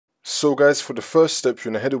So guys, for the first step,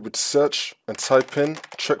 you're going to head over to search and type in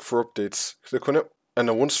check for updates. Click on it. And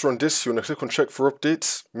then once you're on this, you're going to click on check for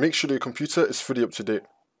updates. Make sure that your computer is fully up to date.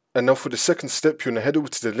 And now for the second step, you're going to head over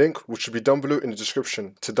to the link, which will be down below in the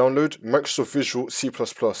description, to download Microsoft Visual C++.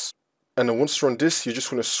 And then once you're on this, you're just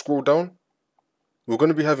going to scroll down. We're going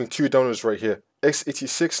to be having two downloads right here,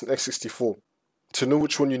 x86 and x64. To know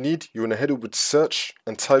which one you need, you're going to head over to search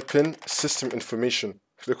and type in system information.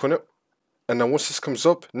 Click on it. And then once this comes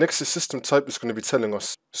up, next to system type is going to be telling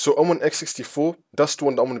us. So I'm on x64, that's the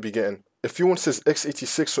one that I'm going to be getting. If your one says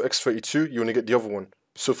x86 or x32, you want to get the other one.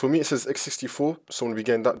 So for me it says x64, so I'm going to be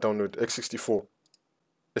getting that download, x64.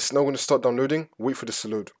 It's now going to start downloading, wait for this to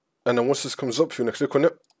load. And then once this comes up, you're going to click on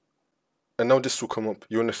it. And now this will come up.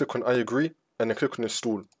 You're going to click on I agree, and then click on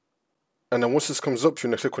install. And then once this comes up, you're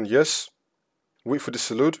going to click on yes. Wait for this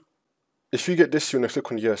to load. If you get this, you're going to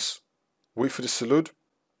click on yes. Wait for this to load.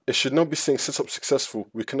 It should now be saying setup successful.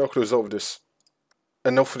 We can now close out of this.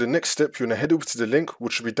 And now for the next step, you're going to head over to the link,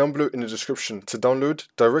 which will be down below in the description, to download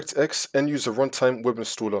DirectX End User Runtime Web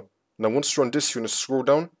Installer. Now once you're on this, you're going to scroll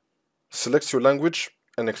down, select your language,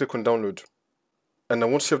 and then click on download. And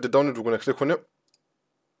then once you have the download, we're going to click on it,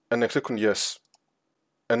 and then click on yes.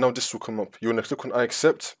 And now this will come up. You're going to click on I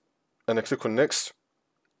accept, and then click on next.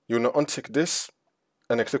 You're going to untick this,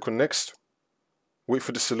 and then click on next. Wait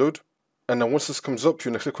for this to load. And then once this comes up,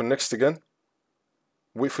 you're going to click on next again.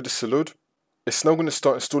 Wait for this to load. It's now going to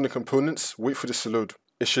start installing components. Wait for this to load.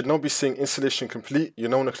 It should now be saying installation complete. You're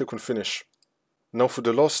now going to click on finish. Now for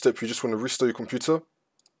the last step, you just want to restart your computer.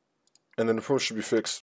 And then the problem should be fixed.